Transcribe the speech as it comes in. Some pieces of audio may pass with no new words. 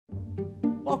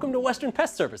Welcome to Western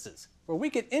Pest Services, where we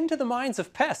get into the minds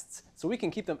of pests so we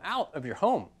can keep them out of your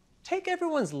home. Take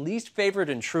everyone's least favorite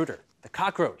intruder, the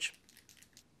cockroach.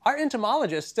 Our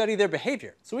entomologists study their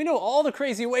behavior, so we know all the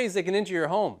crazy ways they can enter your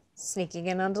home. Sneaking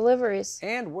in on deliveries.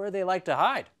 And where they like to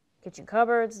hide. Kitchen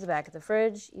cupboards, the back of the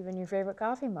fridge, even your favorite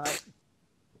coffee mug.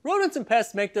 Rodents and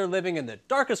pests make their living in the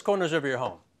darkest corners of your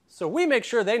home, so we make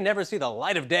sure they never see the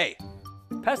light of day.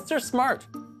 Pests are smart.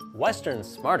 Western's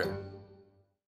smarter.